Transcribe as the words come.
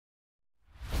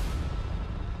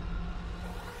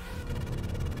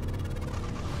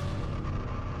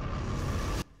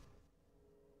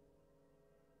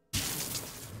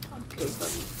gay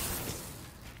buddy.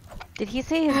 Did he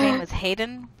say his name was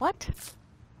Hayden? What?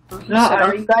 No,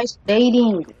 are you guys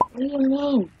dating? What do you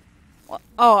mean?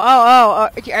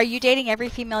 Are you dating every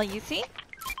female you see?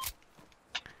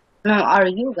 No, are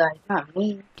you guys, not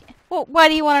me. Well, why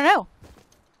do you want to know?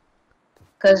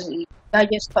 Because you guys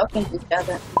just talking to each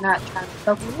other, not trying to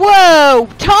talk. Whoa!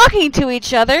 Talking to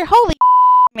each other? Holy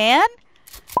man!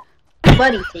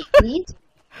 Buddy, take it easy.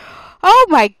 Oh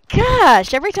my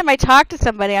gosh! Every time I talk to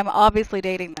somebody, I'm obviously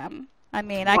dating them. I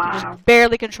mean, I can just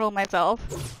barely control myself.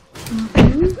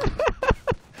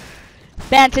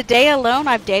 Man, today alone,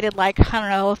 I've dated like, I don't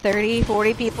know, 30,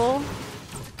 40 people.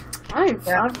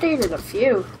 I've dated a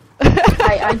few.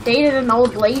 I dated an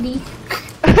old lady.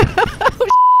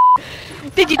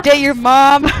 Did you date your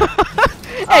mom?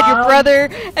 And your brother?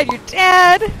 And your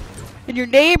dad? And your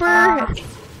neighbor?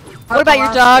 What about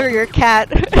your dog or your cat?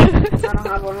 I don't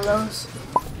have one of those.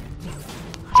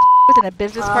 Was in a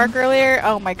business park earlier.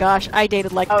 Oh my gosh, I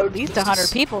dated like at least 100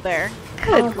 people there.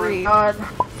 Good grief. Oh my god.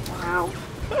 Wow.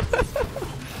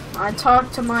 I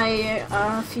talked to my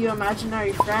few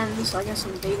imaginary friends. I guess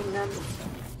I'm dating them.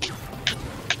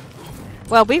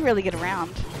 Well, we really get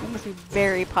around. We must be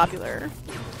very popular.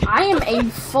 I am a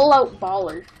full-out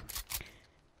baller.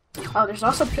 Oh, there's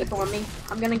also people on me.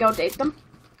 I'm gonna go date them.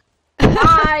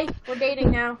 Hi! We're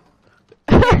dating now.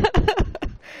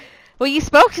 Well, you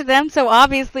spoke to them, so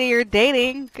obviously you're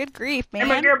dating. Good grief, man.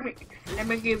 Let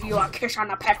me give you a kiss on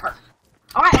the pecker.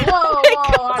 Alright, whoa,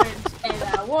 I didn't say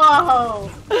that. Whoa!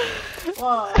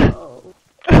 Whoa.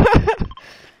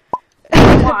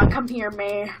 Come on, come here,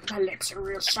 man. My lips are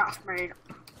real soft, man.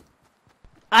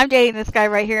 I'm dating this guy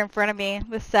right here in front of me,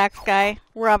 this Sax guy.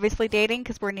 We're obviously dating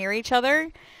because we're near each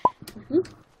other.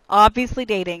 Obviously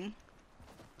dating.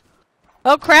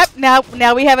 Oh crap! Now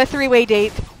we have a three-way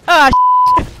date.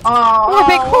 Oh,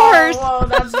 big horse. Whoa,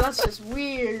 that's just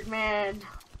weird, man.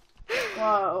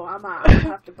 Whoa, I'm gonna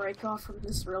have to break off from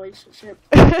this relationship.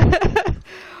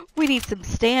 We need some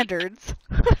standards.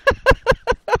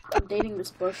 I'm dating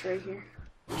this bush right here.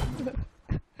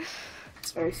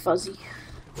 It's very fuzzy.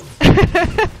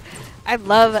 I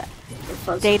love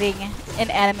dating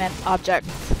inanimate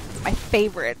objects. My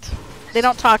favorite. They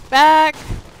don't talk back.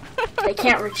 They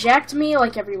can't reject me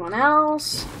like everyone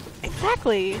else.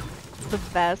 Exactly. The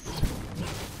best.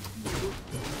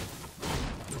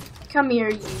 Come here,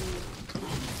 you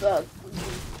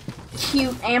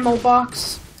cute ammo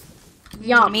box.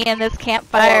 Yum. Me and this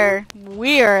campfire,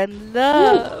 we are in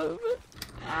love.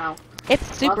 Wow. It's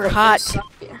super hot. Ooh,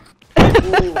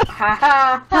 ha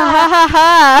ha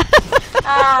Ha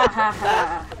ha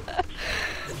ha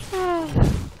ha.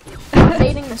 I'm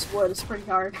dating this wood. It's pretty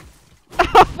hard.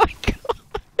 Oh my god.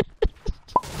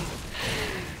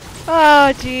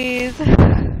 Oh jeez.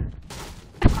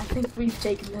 I think we've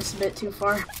taken this a bit too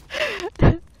far.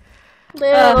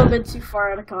 Little bit too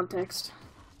far out of context.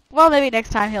 Well, maybe next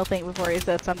time he'll think before he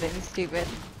says something stupid.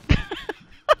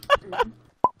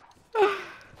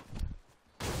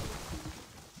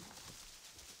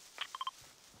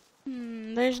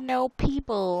 There's no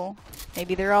people.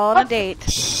 Maybe they're all on a date.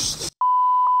 He's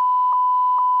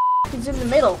in the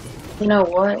middle. You know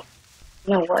what?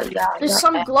 Yeah. There's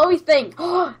some glowy thing.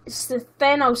 It's the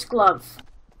Thanos glove.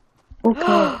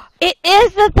 Okay. It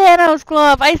is the Thanos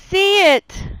glove. I see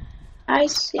it. I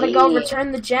see. I'm gonna go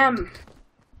return the gem.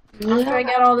 Yeah. After I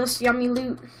get all this yummy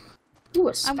loot. Ooh,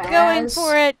 a spaz. I'm going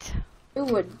for it.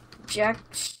 Ooh, a jack.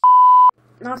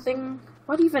 Nothing.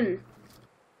 What even?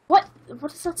 What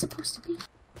is that supposed to be?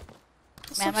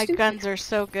 That's Man, so my stupid. guns are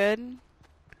so good.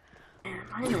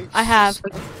 Man, I have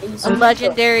a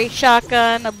legendary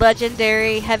shotgun, a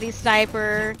legendary heavy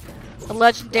sniper, a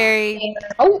legendary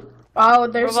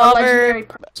there's revolver, a legendary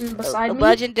person beside a me.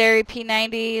 legendary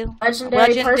P90,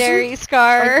 Legendary person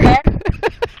scar. right there.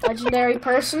 Legendary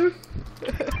person.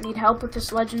 Need help with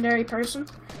this legendary person.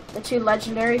 They're too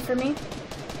legendary for me.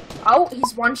 Oh,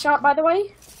 he's one shot, by the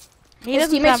way. He His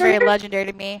doesn't teammates sound are very here? legendary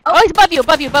to me. Oh. Oh, he's above you,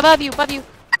 above you, above you, above you.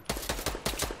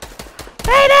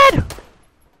 Hayden!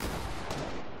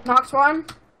 Knocked one.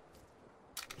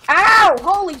 Ow!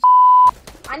 Holy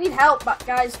I need help,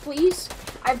 guys, please.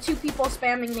 I have two people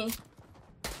spamming me.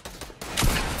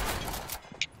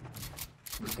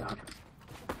 Oh my god.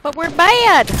 But we're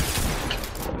bad.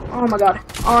 Oh my god.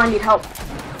 Oh, I need help.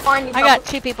 Oh, I need help. I got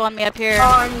two people on me up here. Oh,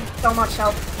 I need so much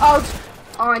help. Oh,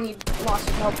 I need lots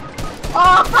of help.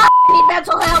 Oh, fuck! I need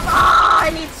mental help. Oh, I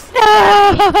need... No!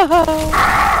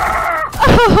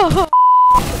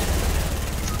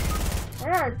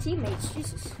 Where are our teammates?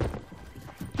 Jesus.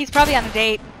 He's probably on a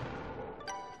date.